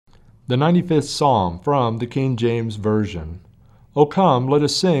The 95th Psalm from the King James Version. O come, let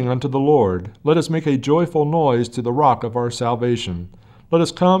us sing unto the Lord. Let us make a joyful noise to the rock of our salvation. Let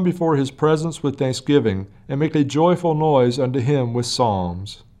us come before his presence with thanksgiving, and make a joyful noise unto him with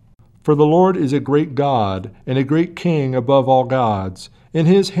psalms. For the Lord is a great God, and a great King above all gods. In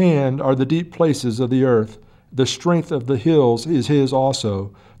his hand are the deep places of the earth. The strength of the hills is his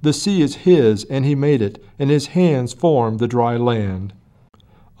also. The sea is his, and he made it, and his hands formed the dry land.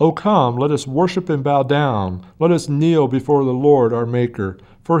 O come, let us worship and bow down. Let us kneel before the Lord our Maker.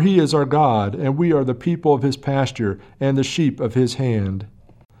 For he is our God, and we are the people of his pasture, and the sheep of his hand.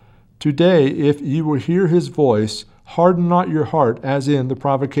 Today, if ye will hear his voice, harden not your heart as in the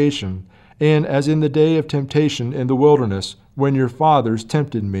provocation, and as in the day of temptation in the wilderness, when your fathers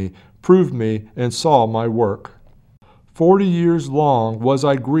tempted me, proved me, and saw my work. 40 years long was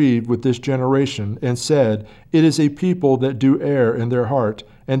I grieved with this generation, and said, It is a people that do err in their heart,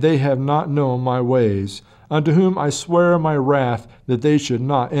 and they have not known my ways, unto whom I swear my wrath that they should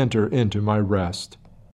not enter into my rest.